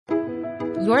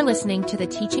You're listening to the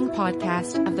teaching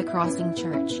podcast of the Crossing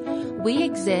Church. We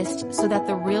exist so that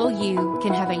the real you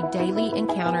can have a daily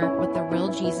encounter with the real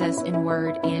Jesus in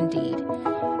word and deed.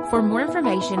 For more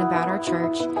information about our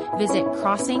church, visit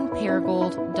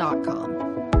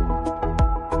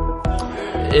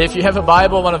crossingparagould.com. If you have a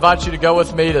Bible, I want to invite you to go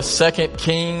with me to 2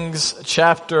 Kings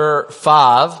chapter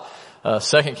 5.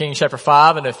 2 Kings chapter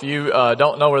 5, and if you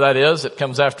don't know where that is, it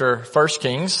comes after 1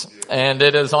 Kings, and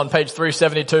it is on page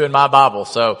 372 in my Bible.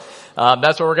 So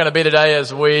that's where we're going to be today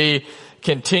as we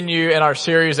continue in our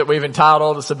series that we've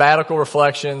entitled the Sabbatical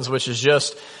Reflections, which is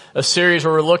just a series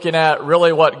where we're looking at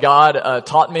really what God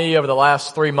taught me over the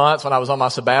last 3 months when I was on my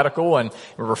sabbatical, and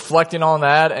we're reflecting on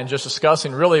that and just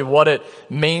discussing really what it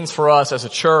means for us as a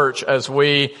church as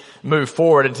we move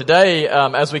forward. And today,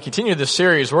 as we continue this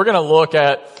series, we're going to look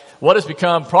at what has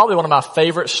become probably one of my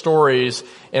favorite stories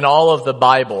in all of the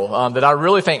Bible, that I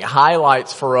really think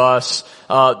highlights for us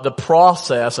the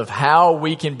process of how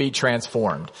we can be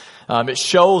transformed. It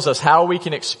shows us how we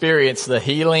can experience the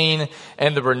healing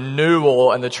and the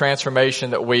renewal and the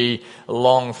transformation that we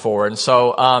long for. And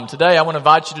so today I want to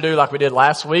invite you to do like we did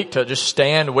last week, to just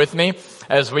stand with me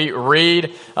as we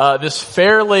read this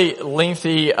fairly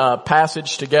lengthy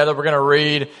passage together. We're going to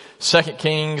read 2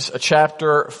 Kings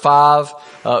chapter 5,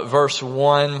 verse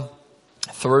 1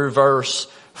 through verse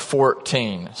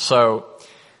 14. So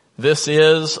this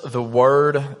is the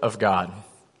word of God.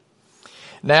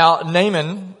 Now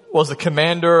Naaman was the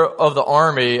commander of the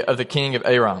army of the king of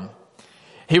Aram.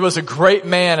 He was a great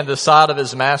man in the sight of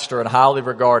his master and highly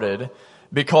regarded,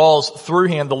 because through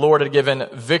him the Lord had given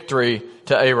victory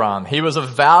to Aram. He was a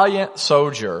valiant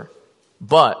soldier,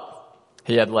 but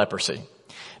he had leprosy.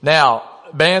 Now,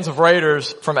 bands of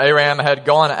raiders from Aram had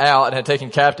gone out and had taken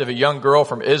captive a young girl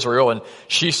from Israel, and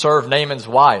she served Naaman's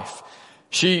wife.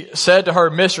 She said to her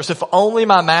mistress, "If only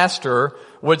my master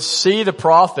would see the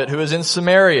prophet who is in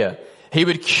Samaria, he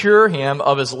would cure him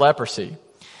of his leprosy."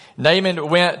 Naaman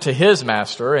went to his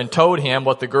master and told him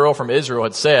what the girl from Israel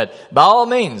had said. "By all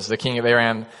means," the king of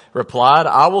Aram replied,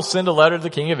 "I will send a letter to the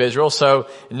king of Israel." So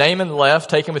Naaman left,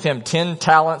 taking with him 10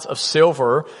 talents of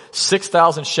silver,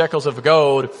 6,000 shekels of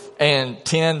gold, and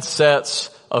 10 sets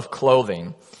of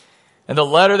clothing. And the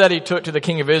letter that he took to the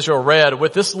king of Israel read,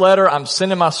 "With this letter I'm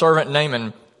sending my servant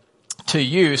Naaman to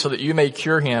you so that you may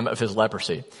cure him of his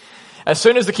leprosy." As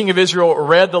soon as the king of Israel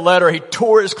read the letter, he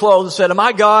tore his clothes and said, "Am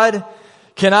I God?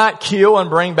 Can I kill and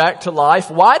bring back to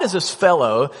life? Why does this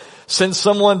fellow send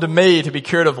someone to me to be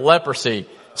cured of leprosy?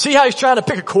 See how he's trying to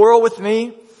pick a quarrel with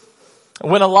me?"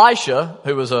 When Elisha,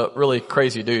 who was a really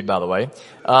crazy dude, by the way,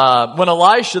 when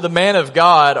Elisha, the man of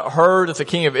God, heard that the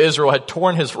king of Israel had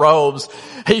torn his robes,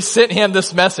 he sent him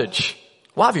this message.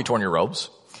 "Why have you torn your robes?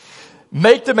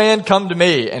 Make the man come to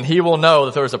me, and he will know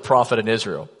that there is a prophet in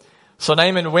Israel." So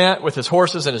Naaman went with his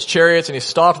horses and his chariots, and he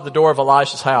stopped at the door of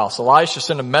Elisha's house. Elisha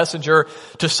sent a messenger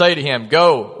to say to him,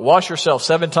 "Go, wash yourself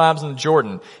 7 times in the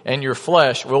Jordan, and your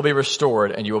flesh will be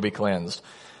restored, and you will be cleansed."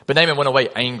 But Naaman went away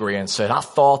angry and said, "I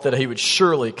thought that he would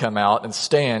surely come out and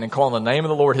stand and call on the name of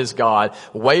the Lord his God,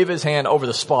 wave his hand over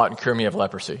the spot, and cure me of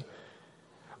leprosy.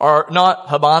 Are not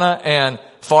Habana and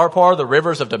Pharpar, the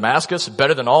rivers of Damascus,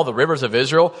 better than all the rivers of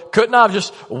Israel? Couldn't I have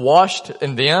just washed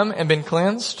in them and been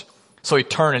cleansed?" So he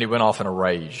turned and he went off in a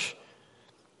rage.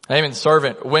 Naaman's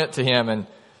servant went to him and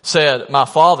said, "My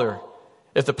father,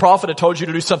 if the prophet had told you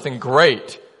to do something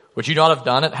great, would you not have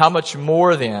done it? How much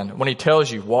more then when he tells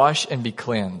you, wash and be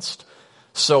cleansed?"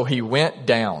 So he went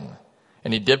down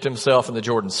and he dipped himself in the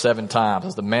Jordan 7 times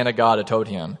as the man of God had told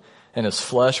him, and his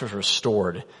flesh was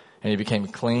restored and he became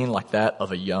clean like that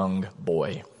of a young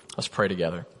boy. Let's pray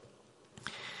together.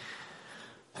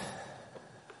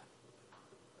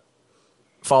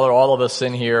 Father, all of us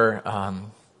in here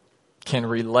can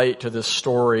relate to this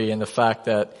story and the fact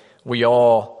that we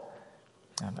all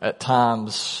at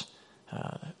times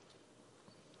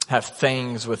have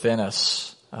things within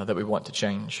us that we want to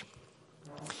change.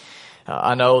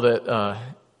 I know that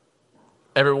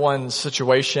everyone's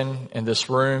situation in this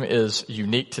room is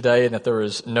unique today, and that there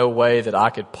is no way that I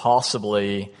could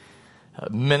possibly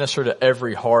minister to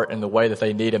every heart in the way that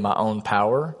they need in my own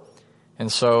power. And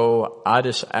so I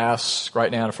just ask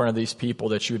right now in front of these people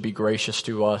that you would be gracious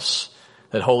to us,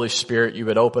 that Holy Spirit, you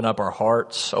would open up our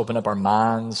hearts, open up our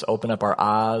minds, open up our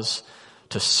eyes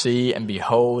to see and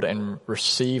behold and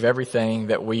receive everything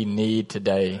that we need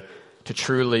today to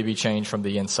truly be changed from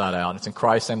the inside out. It's in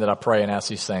Christ's name that I pray and ask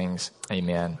these things.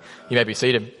 Amen. You may be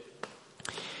seated.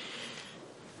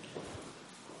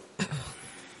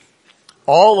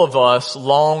 All of us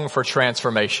long for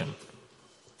transformation.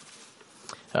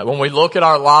 When we look at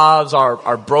our lives,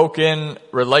 our broken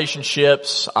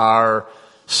relationships, our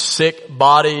sick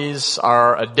bodies,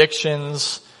 our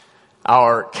addictions,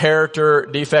 our character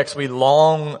defects. We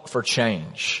long for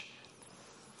change.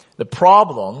 The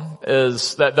problem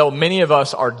is that though many of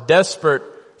us are desperate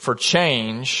for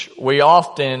change, we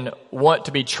often want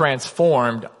to be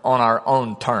transformed on our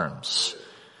own terms.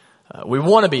 We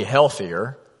want to be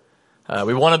healthier.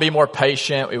 We want to be more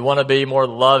patient. We want to be more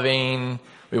loving.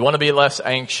 We want to be less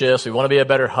anxious. We want to be a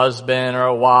better husband or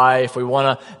a wife. We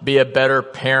want to be a better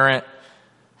parent.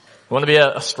 We want to be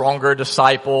a stronger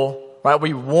disciple, right?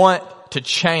 We want to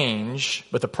change,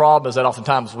 but the problem is that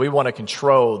oftentimes we want to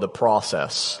control the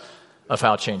process of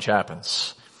how change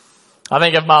happens. I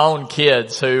think of my own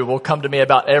kids who will come to me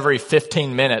about every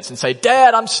 15 minutes and say,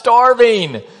 "Dad, I'm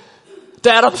starving.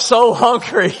 Dad, I'm so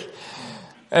hungry."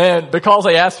 And because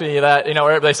they ask me that,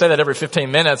 they say that every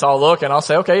 15 minutes, I'll look and I'll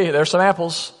say, "Okay, there's some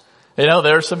apples.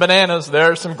 There's some bananas.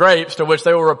 There's some grapes," to which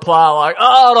they will reply like,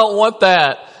 "Oh, I don't want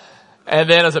that." And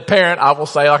then as a parent, I will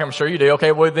say, like I'm sure you do,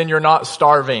 "Okay, well then you're not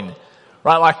starving."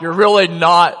 Right? Like you're really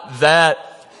not that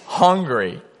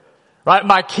hungry. Right?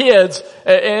 My kids,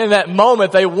 in that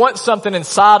moment, they want something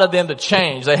inside of them to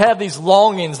change. They have these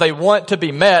longings they want to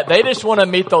be met. They just want to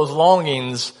meet those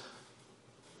longings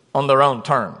on their own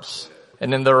terms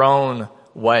and in their own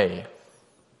way.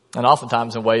 And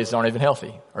oftentimes in ways that aren't even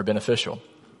healthy or beneficial.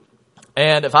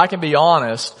 And if I can be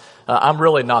honest, I'm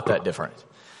really not that different.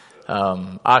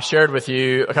 I shared with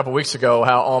you a couple weeks ago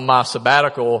how on my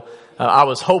sabbatical, I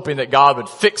was hoping that God would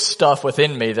fix stuff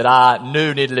within me that I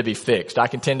knew needed to be fixed. I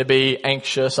can tend to be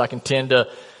anxious. I can tend to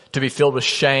be filled with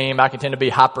shame. I can tend to be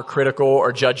hypercritical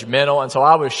or judgmental. And so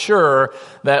I was sure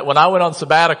that when I went on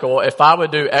sabbatical, if I would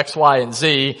do X, Y, and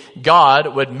Z,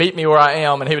 God would meet me where I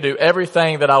am and He would do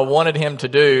everything that I wanted Him to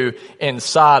do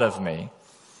inside of me.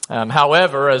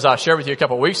 However, as I shared with you a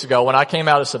couple of weeks ago, when I came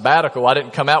out of sabbatical, I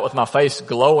didn't come out with my face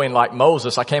glowing like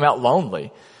Moses. I came out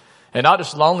lonely. And not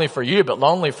just lonely for you, but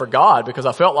lonely for God, because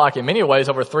I felt like in many ways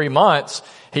over 3 months,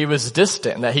 He was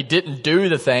distant and that He didn't do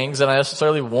the things that I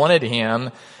necessarily wanted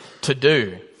Him to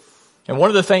do. And one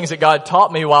of the things that God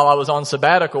taught me while I was on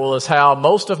sabbatical is how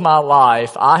most of my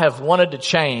life I have wanted to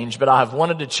change, but I have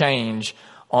wanted to change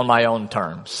on my own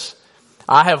terms.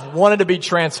 I have wanted to be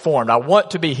transformed. I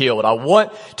want to be healed. I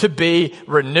want to be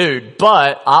renewed,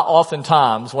 but I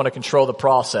oftentimes want to control the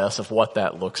process of what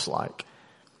that looks like.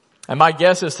 And my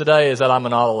guess is today is that I'm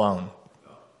not alone.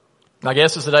 My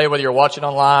guess is today, whether you're watching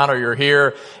online or you're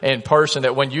here in person,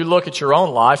 that when you look at your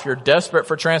own life, you're desperate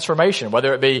for transformation,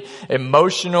 whether it be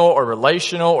emotional or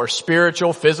relational or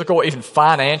spiritual, physical, even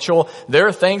financial. There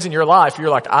are things in your life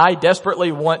you're like, I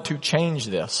desperately want to change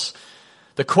this.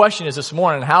 The question is this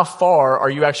morning, how far are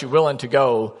you actually willing to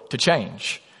go to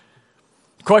change?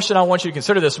 The question I want you to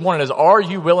consider this morning is, are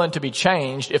you willing to be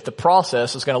changed if the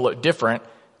process is going to look different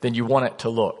than you want it to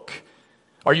look?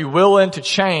 Are you willing to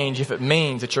change if it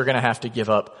means that you're going to have to give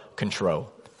up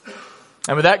control?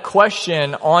 And with that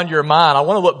question on your mind, I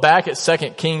want to look back at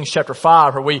 2 Kings chapter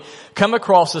 5, where we come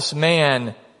across this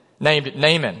man named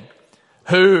Naaman,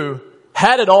 who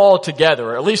had it all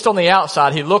together, or at least on the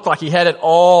outside, he looked like he had it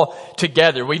all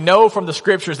together. We know from the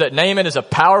scriptures that Naaman is a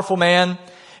powerful man.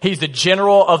 He's the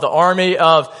general of the army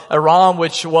of Aram,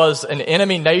 which was an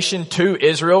enemy nation to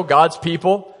Israel, God's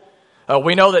people.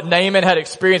 We know that Naaman had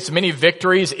experienced many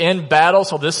victories in battle.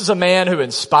 So this is a man who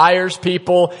inspires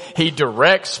people. He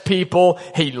directs people.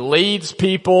 He leads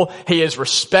people. He is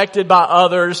respected by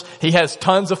others. He has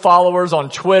tons of followers on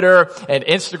Twitter and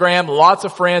Instagram, lots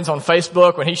of friends on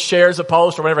Facebook. When he shares a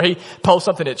post or whenever he posts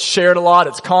something, it's shared a lot.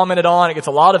 It's commented on. It gets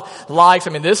a lot of likes.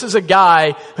 I mean, this is a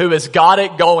guy who has got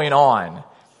it going on.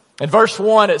 In verse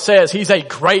 1, it says he's a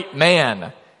great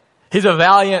man. He's a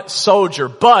valiant soldier,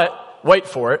 but wait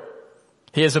for it.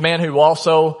 He is a man who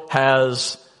also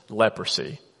has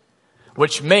leprosy,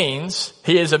 which means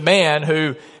he is a man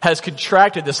who has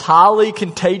contracted this highly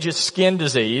contagious skin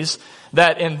disease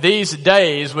that in these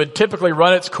days would typically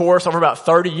run its course over about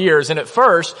 30 years. And at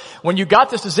first, when you got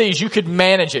this disease, you could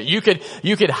manage it. You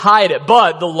could hide it.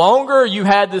 But the longer you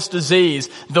had this disease,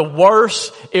 the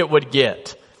worse it would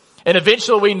get. And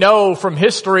eventually we know from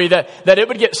history that it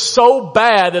would get so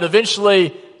bad that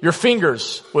eventually your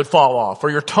fingers would fall off, or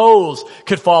your toes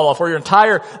could fall off, or your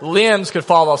entire limbs could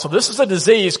fall off. So this is a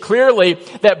disease clearly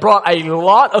that brought a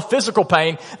lot of physical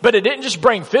pain, but it didn't just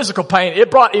bring physical pain,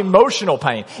 it brought emotional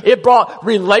pain. It brought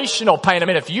relational pain. I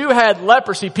mean, if you had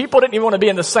leprosy, people didn't even want to be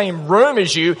in the same room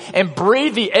as you and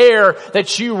breathe the air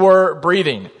that you were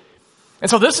breathing.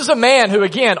 And so this is a man who,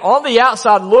 again, on the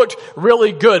outside looked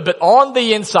really good, but on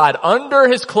the inside, under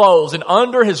his clothes and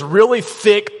under his really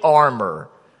thick armor,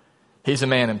 he's a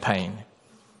man in pain.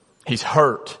 He's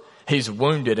hurt. He's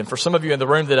wounded. And for some of you in the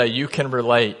room today, you can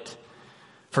relate.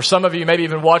 For some of you, maybe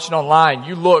even watching online,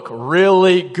 you look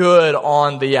really good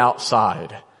on the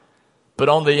outside, but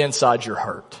on the inside, you're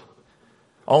hurt.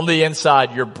 On the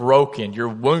inside, you're broken, you're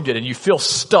wounded, and you feel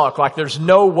stuck, like there's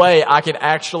no way I can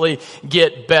actually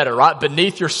get better, right?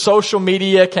 Beneath your social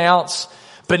media accounts,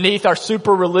 beneath our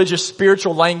super religious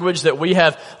spiritual language that we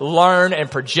have learned and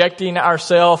projecting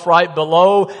ourselves, right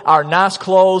below our nice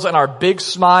clothes and our big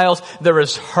smiles, there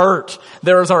is hurt.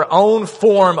 There is our own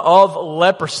form of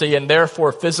leprosy and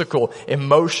therefore physical,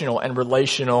 emotional, and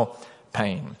relational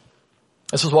pain.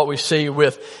 This is what we see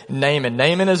with Naaman.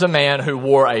 Naaman is a man who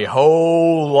wore a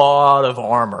whole lot of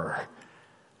armor,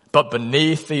 but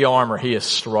beneath the armor, he is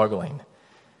struggling.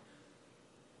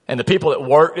 And the people at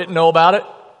work didn't know about it.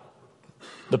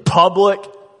 The public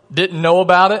didn't know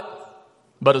about it,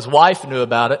 but his wife knew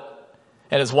about it,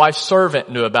 and his wife's servant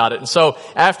knew about it. And so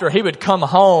after he would come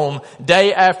home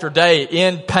day after day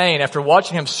in pain, after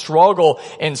watching him struggle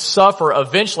and suffer,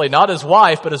 eventually, not his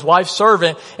wife, but his wife's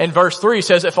servant, in verse 3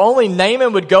 says, if only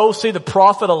Naaman would go see the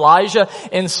prophet Elijah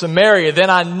in Samaria, then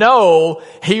I know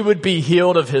he would be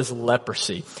healed of his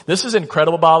leprosy. This is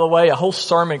incredible, by the way. A whole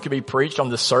sermon could be preached on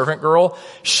the servant girl.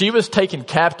 She was taken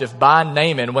captive by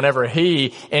Naaman whenever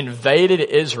he invaded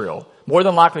Israel. More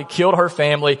than likely killed her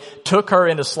family, took her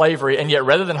into slavery, and yet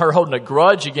rather than her holding a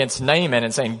grudge against Naaman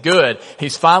and saying, good,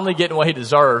 he's finally getting what he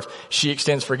deserves, she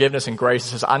extends forgiveness and grace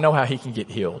and says, I know how he can get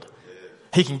healed.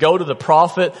 He can go to the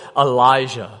prophet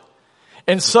Elijah.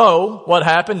 And so, what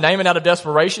happened? Naaman, out of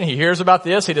desperation, he hears about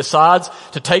this. He decides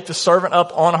to take the servant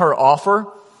up on her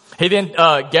offer. He then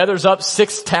gathers up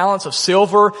 6 talents of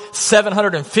silver,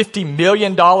 $750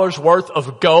 million worth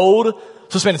of gold.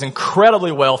 So this man is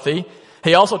incredibly wealthy.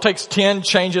 He also takes 10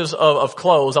 changes of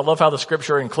clothes. I love how the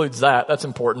scripture includes that. That's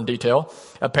important detail,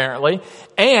 apparently.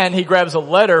 And he grabs a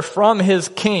letter from his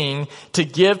king to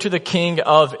give to the king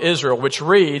of Israel, which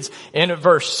reads in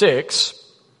verse 6,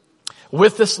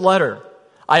 with this letter,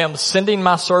 I am sending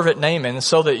my servant Naaman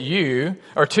so that you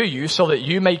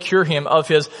may cure him of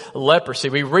his leprosy.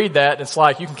 We read that, and it's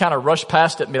like you can kind of rush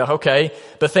past it and be like, okay,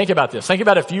 but think about this. Think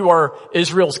about if you are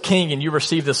Israel's king and you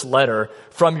receive this letter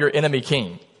from your enemy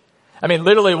king. I mean,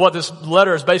 literally what this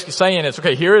letter is basically saying is,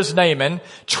 okay, here is Naaman,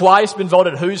 twice been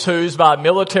voted who's who's by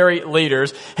military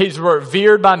leaders. He's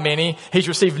revered by many. He's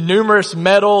received numerous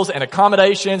medals and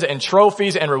accommodations and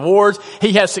trophies and rewards.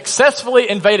 He has successfully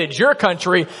invaded your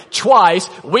country twice.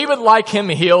 We would like him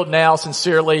healed now.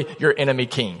 Sincerely, your enemy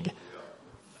king.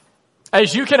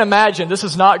 As you can imagine, this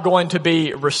is not going to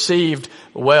be received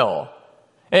well.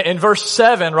 In verse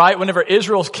 7, right, whenever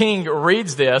Israel's king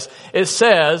reads this, it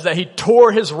says that he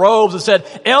tore his robes and said,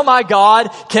 oh my God,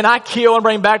 can I kill and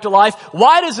bring back to life?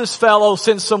 Why does this fellow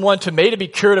send someone to me to be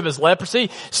cured of his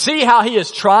leprosy? See how he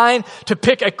is trying to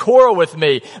pick a quarrel with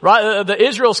me, right? The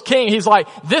Israel's king, he's like,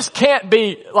 this can't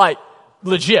be like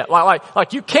legit.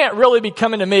 Like you can't really be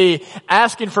coming to me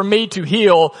asking for me to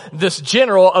heal this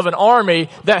general of an army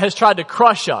that has tried to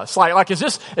crush us. Like is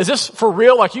this for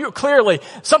real? Like you clearly,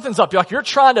 something's up. Like you're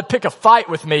trying to pick a fight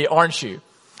with me, aren't you?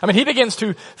 I mean, he begins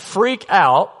to freak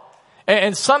out.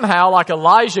 And somehow, like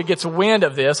Elijah gets wind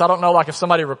of this. I don't know, like if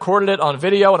somebody recorded it on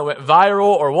video and it went viral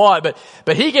or what,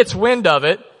 but he gets wind of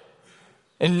it.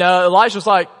 And Elijah's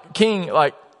like, king,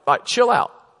 like chill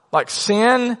out. Like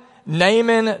send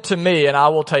Naaman to me and I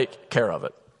will take care of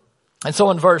it. And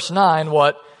so in verse 9,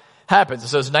 what happens? It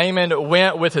says, Naaman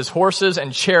went with his horses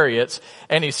and chariots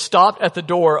and he stopped at the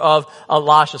door of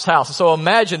Elisha's house. And so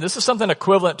imagine this is something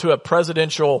equivalent to a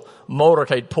presidential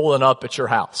motorcade pulling up at your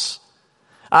house.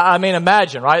 I mean,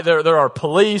 imagine, right? There are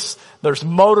police, there's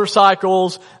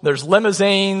motorcycles, there's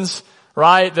limousines,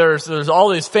 right? There's all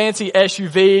these fancy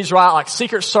SUVs, right? Like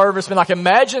Secret Service. I mean, like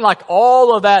imagine like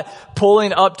all of that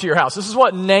pulling up to your house. This is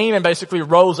what Naaman basically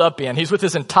rose up in. He's with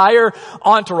his entire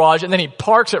entourage and then he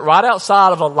parks it right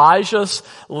outside of Elijah's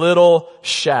little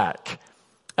shack.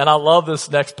 And I love this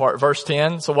next part, verse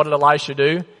 10. So what did Elisha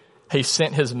do? He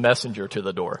sent his messenger to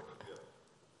the door.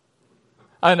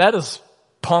 I mean, that is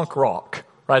punk rock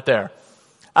right there.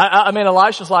 I mean,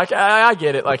 Elisha's like, I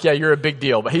get it. Like, yeah, you're a big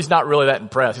deal, but he's not really that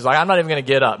impressed. He's like, I'm not even going to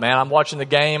get up, man. I'm watching the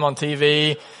game on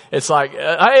TV. It's like,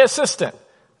 hey, assistant,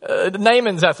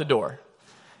 Naaman's at the door.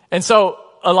 And so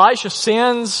Elisha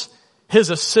sends his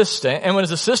assistant, and when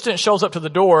his assistant shows up to the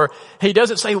door, he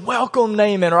doesn't say, welcome,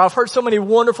 Naaman, or I've heard so many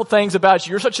wonderful things about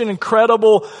you. You're such an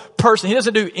incredible person. He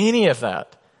doesn't do any of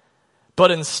that.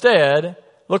 But instead,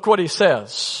 look what he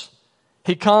says.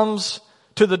 He comes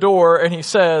to the door and he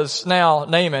says, now,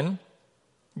 Naaman,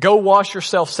 go wash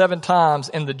yourself 7 times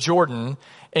in the Jordan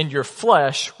and your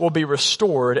flesh will be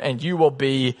restored and you will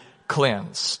be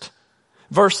cleansed.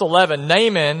 verse 11,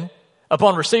 Naaman,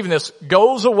 upon receiving this,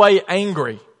 goes away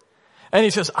angry. And he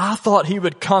says, I thought he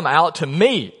would come out to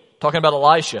me, talking about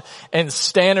Elisha, and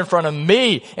stand in front of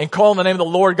me and call on the name of the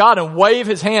Lord God and wave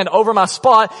his hand over my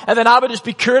spot, and then I would just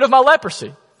be cured of my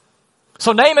leprosy.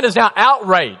 So Naaman is now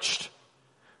outraged.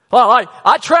 Like,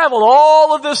 I traveled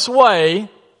all of this way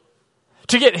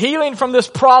to get healing from this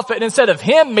prophet, and instead of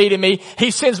him meeting me,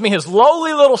 he sends me his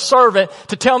lowly little servant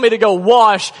to tell me to go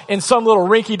wash in some little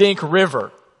rinky-dink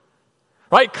river.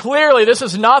 Right? Clearly, this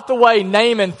is not the way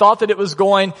Naaman thought that it was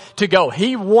going to go.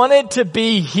 He wanted to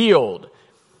be healed.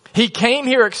 He came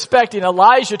here expecting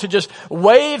Elijah to just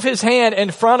wave his hand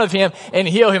in front of him and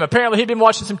heal him. Apparently, he'd been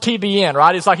watching some TBN,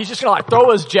 right? He's like, he's just going to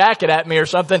throw his jacket at me or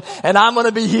something, and I'm going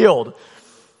to be healed.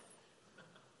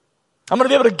 I'm going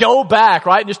to be able to go back,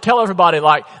 right, and just tell everybody,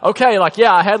 okay,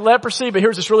 yeah, I had leprosy, but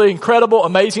here's this really incredible,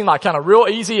 amazing, kind of real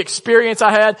easy experience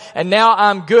I had, and now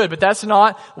I'm good. But that's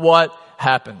not what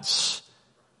happens.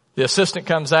 The assistant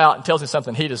comes out and tells him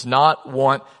something he does not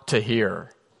want to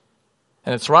hear.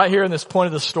 And it's right here in this point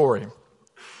of the story,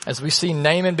 as we see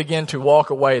Naaman begin to walk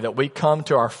away, that we come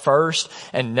to our first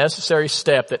and necessary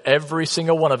step that every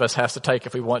single one of us has to take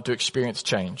if we want to experience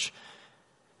change.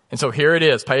 And so here it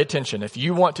is. Pay attention. If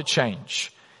you want to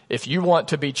change, if you want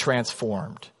to be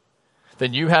transformed,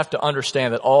 then you have to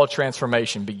understand that all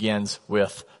transformation begins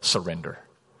with surrender.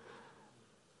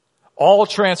 All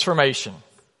transformation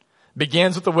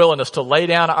begins with the willingness to lay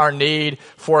down our need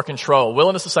for control.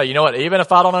 Willingness to say, you know what, even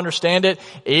if I don't understand it,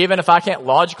 even if I can't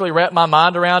logically wrap my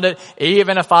mind around it,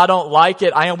 even if I don't like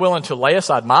it, I am willing to lay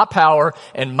aside my power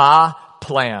and my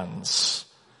plans.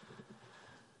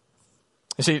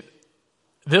 You see,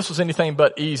 this was anything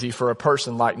but easy for a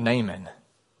person like Naaman.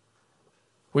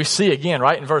 We see again,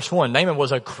 right in verse 1, Naaman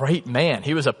was a great man.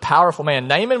 He was a powerful man.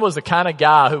 Naaman was the kind of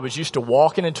guy who was used to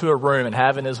walking into a room and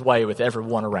having his way with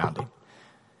everyone around him.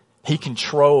 He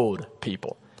controlled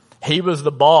people. He was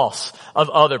the boss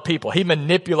of other people. He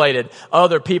manipulated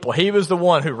other people. He was the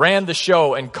one who ran the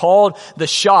show and called the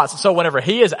shots. And so whenever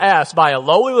he is asked by a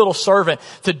lowly little servant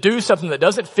to do something that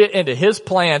doesn't fit into his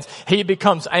plans, he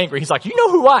becomes angry. He's like, you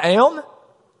know who I am?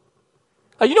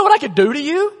 You know what I could do to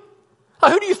you?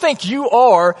 Who do you think you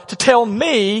are to tell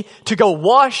me to go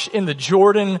wash in the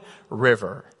Jordan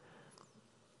River?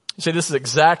 You see, this is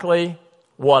exactly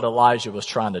what Elijah was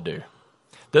trying to do.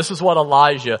 This is what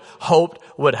Elijah hoped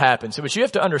would happen. So what you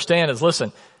have to understand is,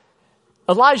 listen,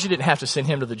 Elijah didn't have to send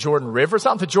him to the Jordan River. It's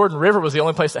not that the Jordan River was the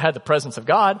only place that had the presence of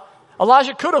God.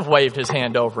 Elijah could have waved his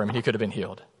hand over him and he could have been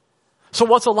healed. So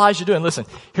what's Elijah doing? Listen,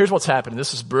 here's what's happening.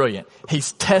 This is brilliant.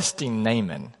 He's testing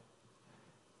Naaman.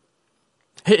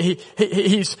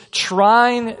 He's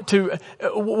trying to,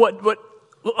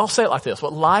 I'll say it like this.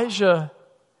 What Elijah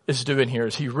is doing here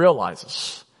is he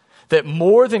realizes that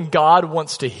more than God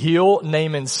wants to heal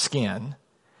Naaman's skin,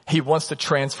 he wants to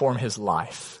transform his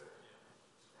life.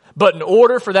 But in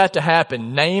order for that to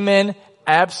happen, Naaman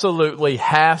absolutely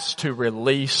has to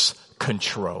release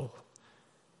control.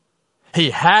 He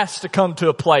has to come to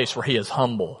a place where he is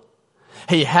humble.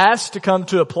 He has to come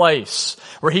to a place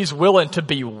where he's willing to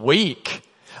be weak.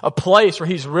 A place where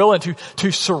he's willing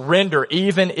to surrender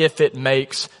even if it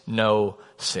makes no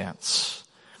sense.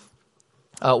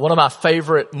 One of my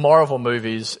favorite Marvel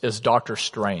movies is Doctor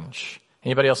Strange.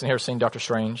 Anybody else in here seen Doctor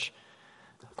Strange?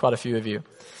 Quite a few of you.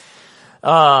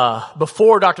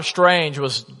 Before Doctor Strange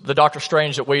was the Doctor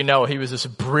Strange that we know, he was this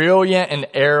brilliant and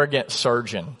arrogant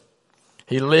surgeon.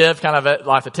 He lived kind of at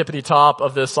the tippity top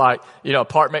of this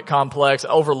apartment complex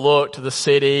overlooked the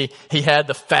city. He had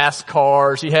the fast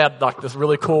cars. He had this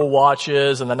really cool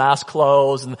watches and the nice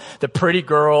clothes and the pretty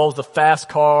girls, the fast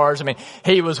cars. I mean,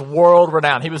 he was world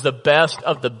renowned. He was the best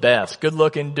of the best. Good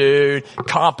looking dude,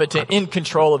 competent, in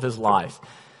control of his life.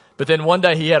 But then one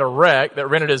day he had a wreck that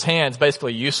rendered his hands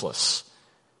basically useless.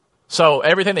 So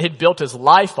everything that he'd built his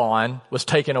life on was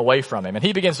taken away from him, and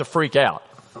he begins to freak out.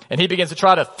 And he begins to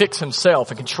try to fix himself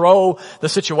and control the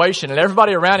situation. And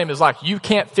everybody around him is like, you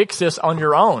can't fix this on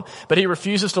your own. But he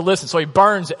refuses to listen. So he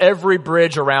burns every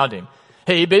bridge around him.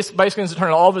 He basically begins to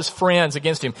turn all of his friends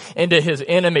against him into his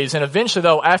enemies. And eventually,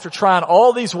 though, after trying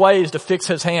all these ways to fix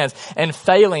his hands and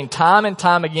failing time and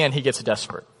time again, he gets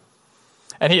desperate.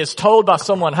 And he is told by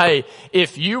someone, hey,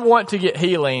 if you want to get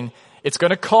healing, it's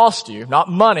going to cost you, not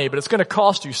money, but it's going to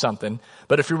cost you something.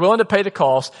 But if you're willing to pay the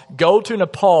cost, go to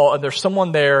Nepal and there's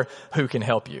someone there who can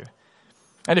help you.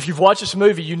 And if you've watched this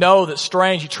movie, you know that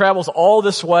Strange, he travels all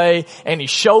this way and he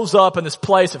shows up in this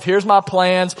place of here's my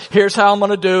plans, here's how I'm going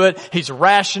to do it. He's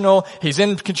rational, he's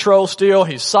in control still,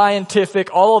 he's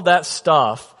scientific, all of that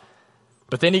stuff.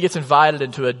 But then he gets invited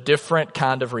into a different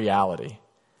kind of reality.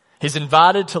 He's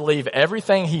invited to leave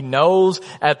everything he knows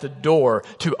at the door,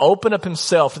 to open up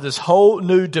himself to this whole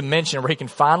new dimension where he can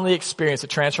finally experience the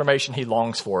transformation he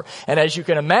longs for. And as you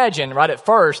can imagine, right at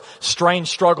first, Strange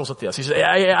struggles with this. He's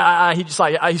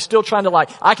still trying to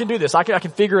I can do this. I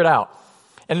can figure it out.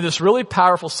 And in this really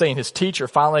powerful scene, his teacher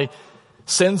finally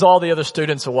sends all the other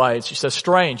students away. She says,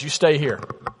 Strange, you stay here.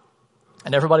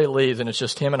 And everybody leaves, and it's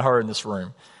just him and her in this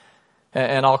room.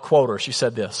 And I'll quote her. She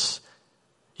said this: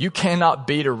 "You cannot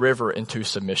beat a river into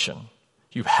submission.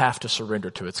 You have to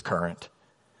surrender to its current.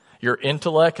 Your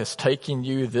intellect has taken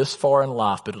you this far in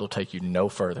life, but it'll take you no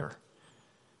further.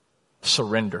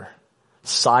 Surrender.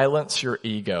 Silence your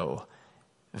ego.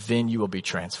 Then you will be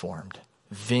transformed.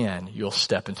 Then you'll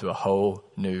step into a whole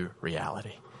new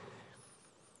reality."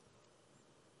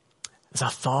 As I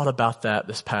thought about that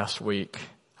this past week,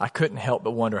 I couldn't help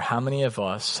but wonder how many of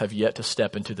us have yet to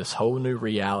step into this whole new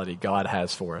reality God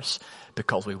has for us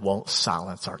because we won't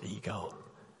silence our ego,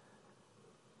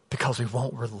 because we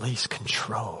won't release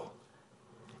control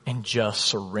and just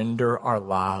surrender our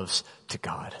lives to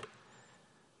God.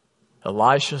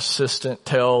 Elisha's assistant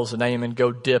tells Naaman,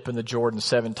 "Go dip in the Jordan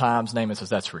 7 times. Naaman says,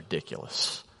 "That's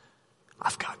ridiculous.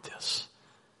 I've got this."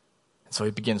 And so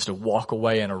he begins to walk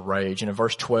away in a rage. And in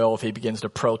verse 12, he begins to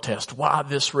protest. "Why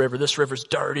this river? This river's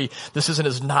dirty. This isn't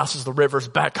as nice as the rivers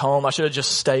back home. I should have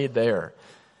just stayed there."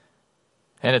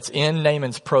 And it's in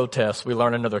Naaman's protest we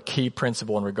learn another key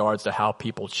principle in regards to how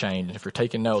people change. And if you're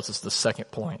taking notes, it's the second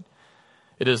point.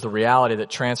 It is the reality that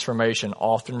transformation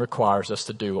often requires us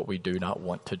to do what we do not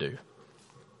want to do.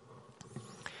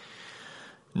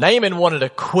 Naaman wanted a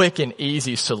quick and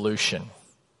easy solution.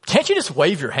 Can't you just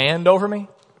wave your hand over me?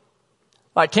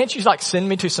 Can't you send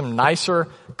me to some nicer,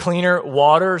 cleaner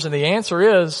waters? And the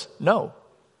answer is no.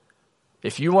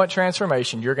 If you want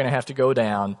transformation, you're going to have to go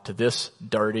down to this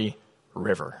dirty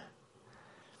river.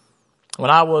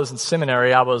 When I was in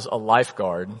seminary, I was a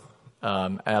lifeguard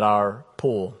at our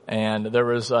pool. And there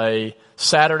was a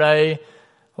Saturday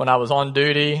when I was on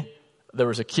duty. There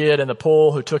was a kid in the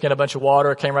pool who took in a bunch of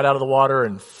water, came right out of the water,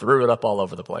 and threw it up all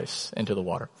over the place into the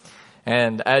water.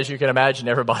 And as you can imagine,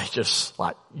 everybody just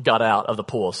got out of the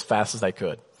pool as fast as they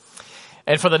could.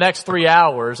 And for the next 3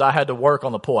 hours, I had to work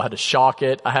on the pool. I had to shock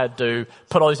it. I had to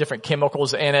put all these different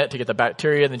chemicals in it to get the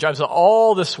bacteria and the germs. So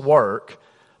all this work,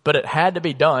 but it had to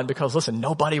be done because, listen,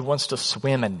 nobody wants to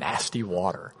swim in nasty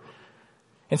water.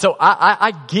 And so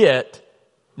I get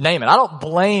Naaman. I don't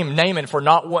blame Naaman for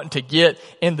not wanting to get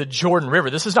in the Jordan River.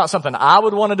 This is not something I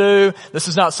would want to do. This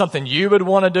is not something you would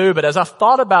want to do. But as I've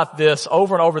thought about this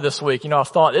over and over this week, I've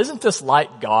thought, isn't this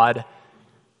like God?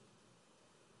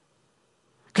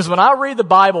 Because when I read the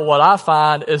Bible, what I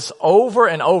find is over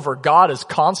and over, God is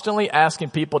constantly asking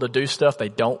people to do stuff they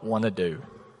don't want to do.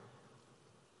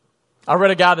 I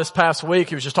read a guy this past week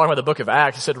who was just talking about the book of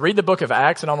Acts. He said, read the book of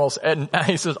Acts and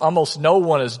he says almost no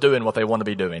one is doing what they want to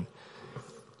be doing.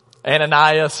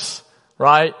 Ananias,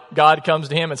 right? God comes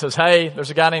to him and says, "Hey,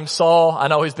 there's a guy named Saul. I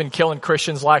know he's been killing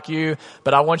Christians like you,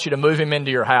 but I want you to move him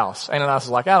into your house." Ananias is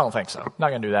like, "I don't think so. I'm not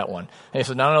going to do that one." And he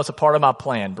said, no, it's a part of my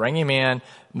plan. Bring him in,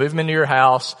 move him into your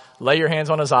house, lay your hands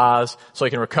on his eyes so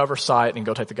he can recover sight and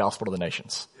go take the gospel to the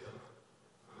nations.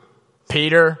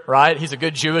 Peter, right? He's a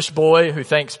good Jewish boy who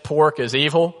thinks pork is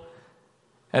evil.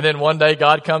 And then one day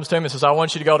God comes to him and says, "I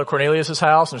want you to go to Cornelius'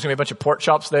 house. And there's going to be a bunch of pork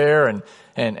chops there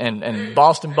and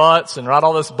Boston butts and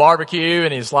all this barbecue."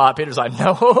 And Peter's like,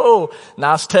 "No,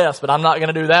 nice test, but I'm not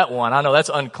going to do that one. I know that's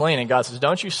unclean." And God says,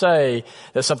 "Don't you say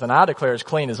that something I declare is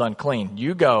clean is unclean.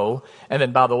 You go. And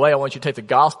then by the way, I want you to take the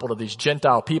gospel to these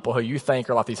Gentile people who you think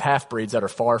are like these half-breeds that are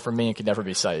far from me and can never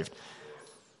be saved."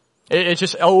 It's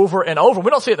just over and over.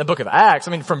 We don't see it in the book of Acts.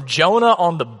 From Jonah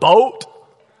on the boat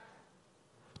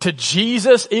to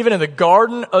Jesus, even in the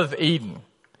Garden of Eden,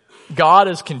 God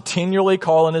is continually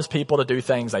calling his people to do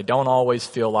things they don't always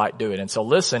feel like doing. And so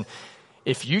listen,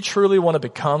 if you truly want to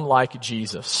become like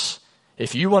Jesus,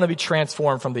 if you want to be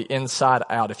transformed from the inside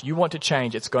out, if you want to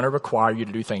change, it's going to require you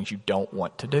to do things you don't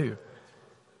want to do.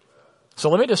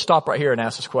 So let me just stop right here and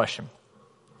ask this question.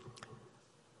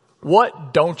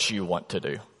 What don't you want to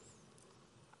do?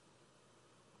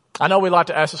 I know we like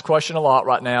to ask this question a lot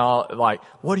right now,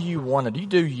 what do you want to do? You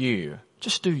do you.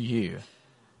 Just do you.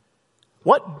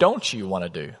 What don't you want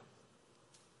to do?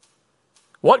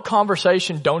 What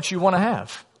conversation don't you want to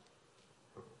have?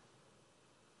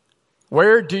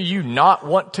 Where do you not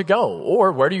want to go?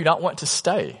 Or where do you not want to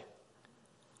stay?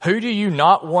 Who do you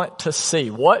not want to see?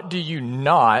 What do you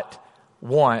not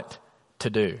want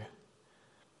to do?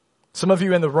 Some of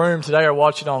you in the room today are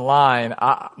watching online.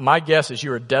 My guess is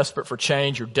you are desperate for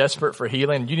change. You're desperate for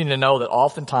healing. You need to know that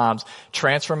oftentimes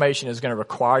transformation is going to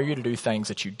require you to do things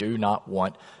that you do not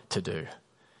want to do.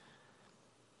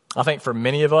 I think for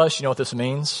many of us, you know what this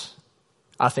means?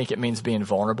 I think it means being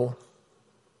vulnerable.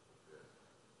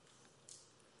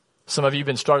 Some of you have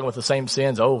been struggling with the same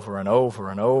sins over and over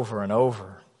and over and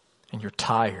over, and you're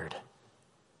tired.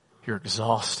 You're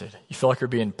exhausted. You feel like you're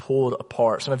being pulled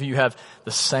apart. Some of you have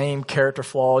the same character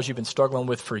flaws you've been struggling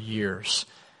with for years.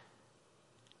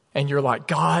 And you're like,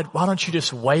 God, why don't you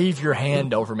just wave your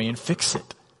hand over me and fix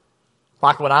it?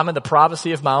 Like when I'm in the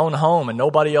privacy of my own home and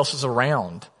nobody else is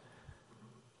around.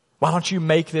 Why don't you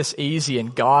make this easy?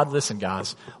 And God, listen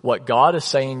guys, what God is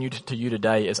saying to you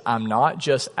today is I'm not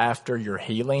just after your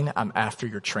healing, I'm after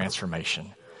your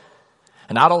transformation.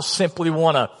 And I don't simply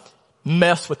want to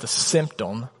mess with the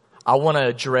symptom. I want to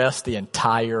address the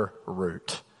entire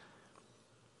root.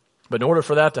 But in order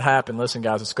for that to happen, listen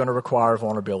guys, it's going to require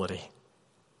vulnerability.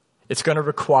 It's going to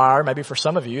require, maybe for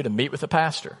some of you, to meet with a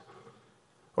pastor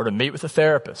or to meet with a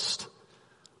therapist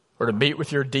or to meet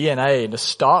with your DNA and to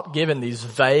stop giving these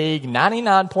vague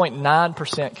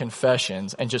 99.9%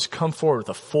 confessions and just come forward with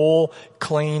a full,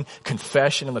 clean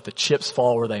confession and let the chips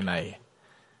fall where they may.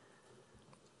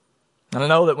 And I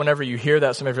know that whenever you hear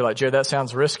that, some of you are like, Jared, that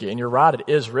sounds risky. And you're right, it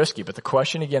is risky. But the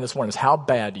question again this morning is, how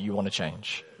bad do you want to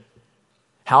change?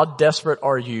 How desperate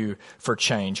are you for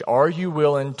change? Are you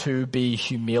willing to be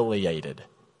humiliated?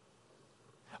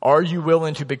 Are you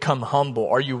willing to become humble?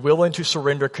 Are you willing to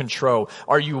surrender control?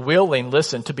 Are you willing,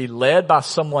 listen, to be led by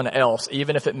someone else,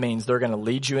 even if it means they're going to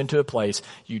lead you into a place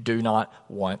you do not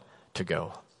want to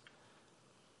go?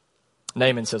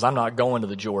 Naaman says, I'm not going to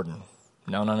the Jordan.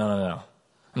 No.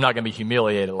 I'm not going to be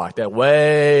humiliated like that.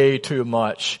 Way too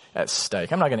much at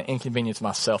stake. I'm not going to inconvenience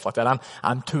myself like that.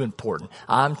 I'm too important.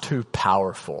 I'm too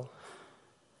powerful.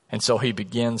 And so he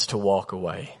begins to walk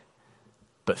away.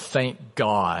 But thank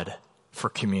God for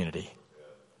community.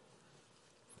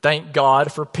 Thank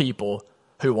God for people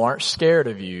who aren't scared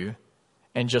of you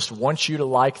and just want you to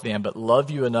like them, but love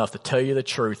you enough to tell you the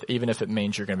truth, even if it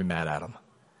means you're going to be mad at them.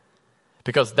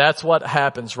 Because that's what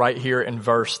happens right here in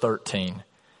verse 13.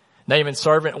 Naaman's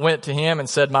servant went to him and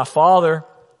said, my father,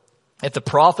 if the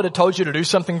prophet had told you to do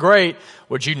something great,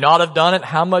 would you not have done it?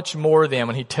 How much more then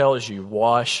when he tells you,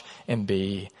 wash and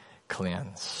be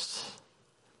cleansed?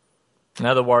 In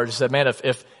other words, he said, man,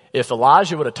 if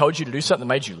Elijah would have told you to do something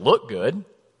that made you look good,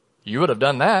 you would have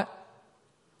done that.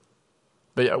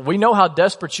 But we know how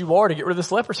desperate you are to get rid of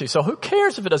this leprosy. So who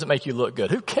cares if it doesn't make you look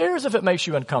good? Who cares if it makes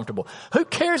you uncomfortable? Who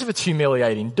cares if it's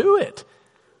humiliating? Do it.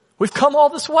 We've come all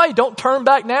this way. Don't turn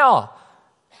back now.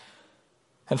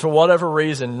 And for whatever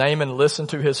reason, Naaman listened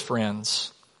to his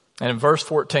friends. And in verse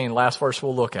 14, last verse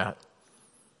we'll look at,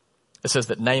 it says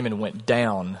that Naaman went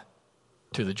down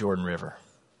to the Jordan River.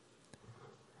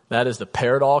 That is the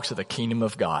paradox of the kingdom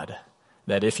of God.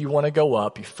 That if you want to go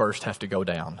up, you first have to go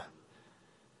down.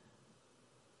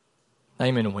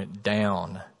 Naaman went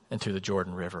down into the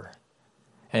Jordan River.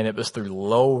 And it was through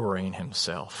lowering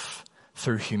himself,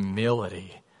 through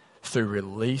humility, through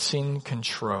releasing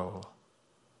control,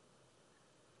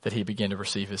 that he began to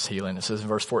receive his healing. It says in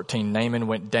verse 14, Naaman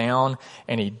went down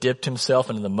and he dipped himself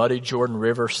into the muddy Jordan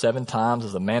River 7 times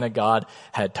as the man of God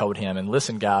had told him. And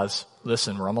listen, guys,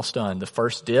 listen, we're almost done. The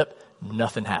first dip,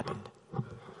 nothing happened.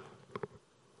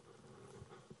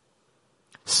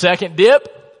 Second dip,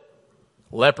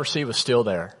 leprosy was still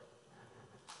there.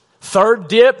 Third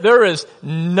dip, there is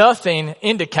nothing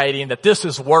indicating that this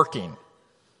is working.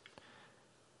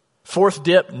 Fourth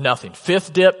dip, nothing.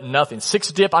 Fifth dip, nothing.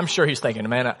 Sixth dip, I'm sure he's thinking,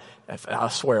 man, I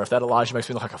swear, if that Elijah makes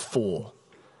me look like a fool.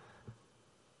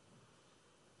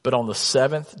 But on the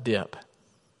 7th dip,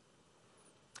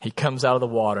 he comes out of the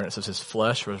water and it says his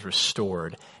flesh was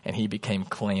restored and he became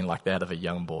clean like that of a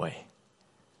young boy.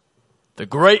 The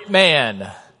great man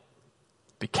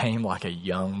became like a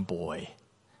young boy.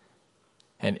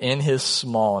 And in his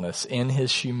smallness, in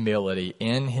his humility,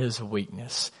 in his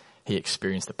weakness, he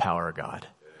experienced the power of God.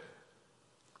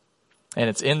 And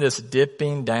it's in this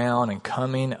dipping down and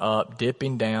coming up,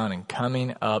 dipping down and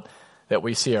coming up, that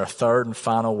we see our third and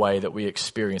final way that we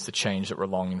experience the change that we're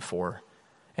longing for.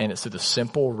 And it's through the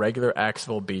simple, regular acts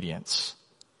of obedience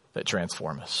that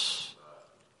transform us.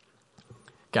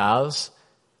 Guys,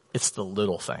 it's the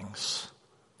little things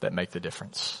that make the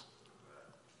difference.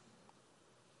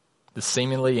 The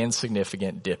seemingly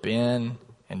insignificant dip in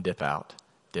and dip out.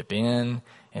 Dip in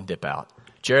and dip out.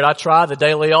 Jared, I tried the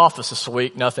daily office this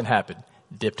week. Nothing happened.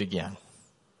 Dipped again.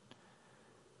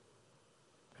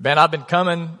 Man, I've been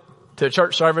coming to a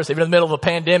church service, even in the middle of a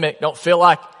pandemic. Don't feel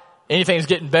like anything's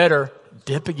getting better,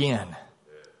 dip again.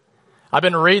 I've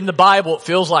been reading the Bible. It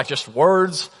feels like just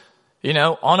words,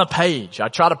 on a page. I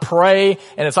try to pray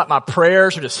and it's like my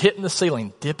prayers are just hitting the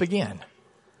ceiling. Dip again.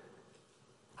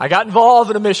 I got involved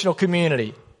in a missional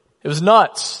community. It was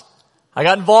nuts. I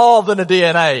got involved in a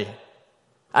DNA.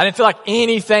 I didn't feel like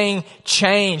anything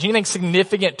changed. Anything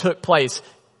significant took place.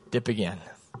 Dip again.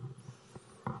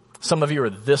 Some of you are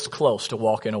this close to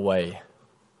walking away.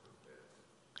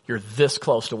 You're this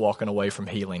close to walking away from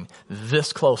healing.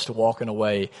 This close to walking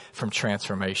away from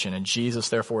transformation. And Jesus,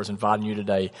 therefore, is inviting you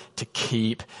today to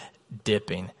keep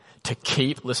dipping. To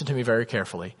keep, listen to me very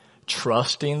carefully,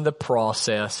 trusting the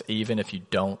process even if you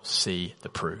don't see the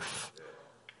proof.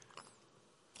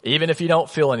 Even if you don't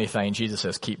feel anything, Jesus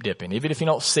says, keep dipping. Even if you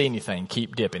don't see anything,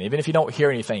 keep dipping. Even if you don't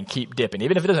hear anything, keep dipping.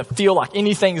 Even if it doesn't feel like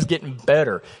anything's getting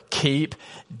better, keep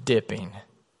dipping.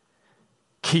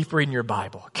 Keep reading your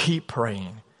Bible. Keep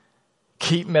praying.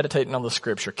 Keep meditating on the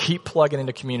scripture. Keep plugging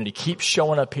into community. Keep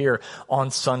showing up here on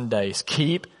Sundays.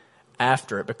 Keep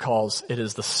after it because it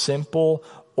is the simple,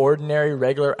 ordinary,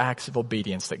 regular acts of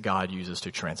obedience that God uses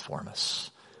to transform us.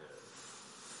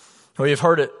 Well, you've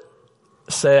heard it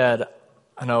said,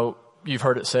 I know you've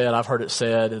heard it said, I've heard it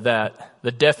said that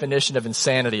the definition of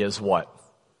insanity is what?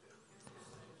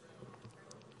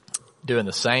 Doing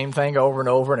the same thing over and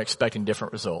over and expecting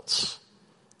different results.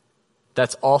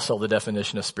 That's also the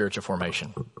definition of spiritual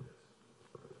formation.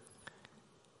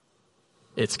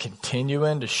 It's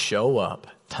continuing to show up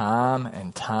time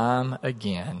and time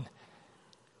again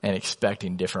and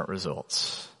expecting different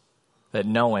results. That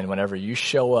knowing whenever you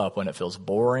show up, when it feels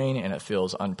boring and it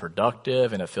feels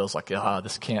unproductive and it feels like,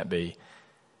 this can't be,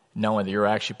 knowing that you're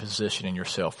actually positioning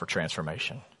yourself for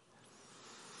transformation.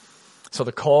 So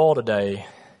the call today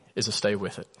is to stay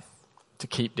with it, to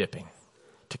keep dipping,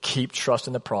 to keep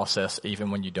trusting the process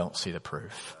even when you don't see the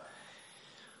proof.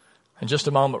 In just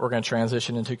a moment, we're going to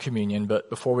transition into communion, but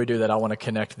before we do that, I want to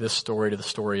connect this story to the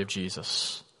story of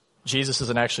Jesus. Jesus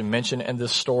isn't actually mentioned in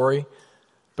this story,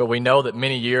 but we know that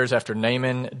many years after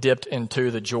Naaman dipped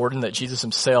into the Jordan, that Jesus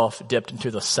himself dipped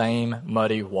into the same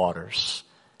muddy waters.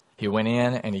 He went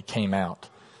in and he came out.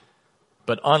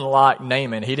 But unlike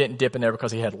Naaman, he didn't dip in there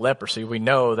because he had leprosy. We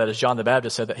know that, as John the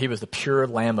Baptist said, that he was the pure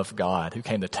Lamb of God who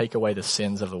came to take away the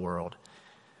sins of the world.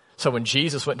 So when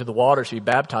Jesus went into the waters to be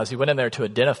baptized, he went in there to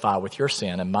identify with your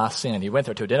sin and my sin. He went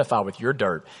there to identify with your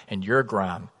dirt and your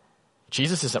grime.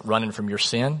 Jesus isn't running from your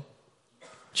sin.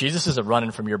 Jesus isn't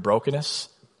running from your brokenness.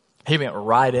 He went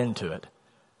right into it.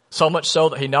 So much so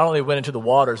that he not only went into the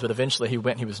waters, but eventually he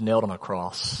was nailed on a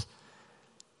cross.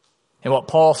 And what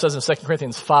Paul says in 2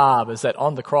 Corinthians 5 is that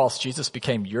on the cross, Jesus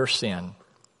became your sin.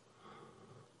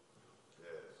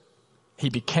 He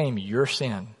became your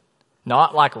sin.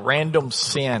 Not like random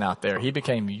sin out there. He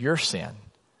became your sin.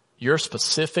 Your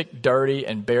specific, dirty,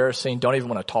 embarrassing, don't even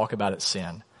want to talk about it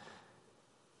sin.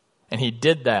 And he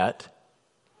did that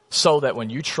so that when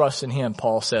you trust in him,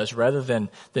 Paul says, rather than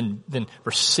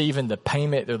receiving the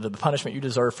payment or the punishment you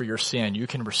deserve for your sin, you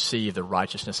can receive the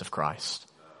righteousness of Christ.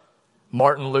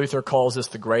 Martin Luther calls this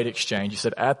the great exchange. He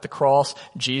said, at the cross,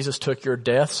 Jesus took your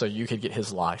death so you could get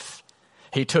his life.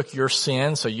 He took your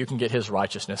sin so you can get his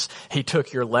righteousness. He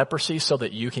took your leprosy so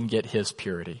that you can get his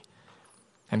purity.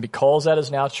 And because that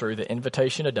is now true, the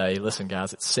invitation today, listen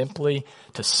guys, it's simply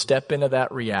to step into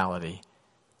that reality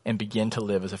and begin to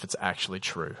live as if it's actually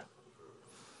true.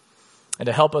 And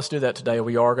to help us do that today,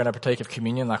 we are going to partake of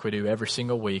communion like we do every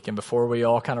single week. And before we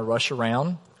all kind of rush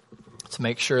around, to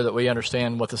make sure that we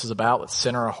understand what this is about, let's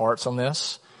center our hearts on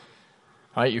this.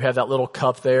 All right, you have that little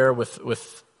cup there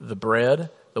with the bread,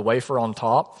 the wafer on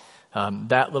top.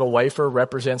 That little wafer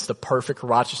represents the perfect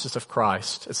righteousness of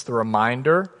Christ. It's the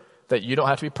reminder that you don't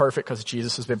have to be perfect because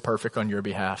Jesus has been perfect on your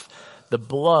behalf. The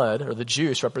blood, or the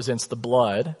juice, represents the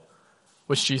blood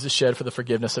which Jesus shed for the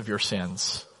forgiveness of your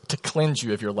sins, to cleanse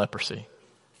you of your leprosy,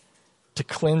 to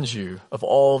cleanse you of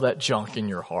all that junk in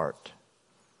your heart,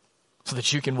 so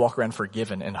that you can walk around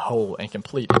forgiven and whole and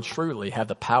complete and truly have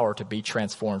the power to be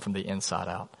transformed from the inside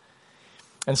out.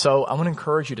 And so I want to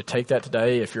encourage you to take that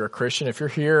today. If you're a Christian, if you're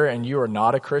here and you are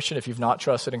not a Christian, if you've not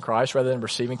trusted in Christ, rather than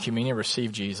receiving communion,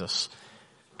 receive Jesus.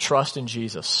 Trust in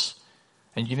Jesus.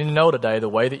 And you need to know today the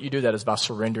way that you do that is by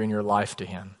surrendering your life to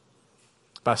him.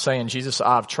 By saying, Jesus,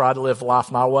 I've tried to live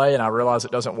life my way and I realize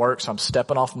it doesn't work, so I'm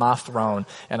stepping off my throne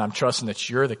and I'm trusting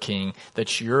that you're the King,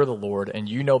 that you're the Lord, and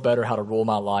you know better how to rule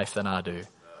my life than I do.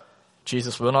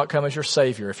 Jesus will not come as your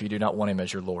Savior if you do not want him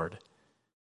as your Lord.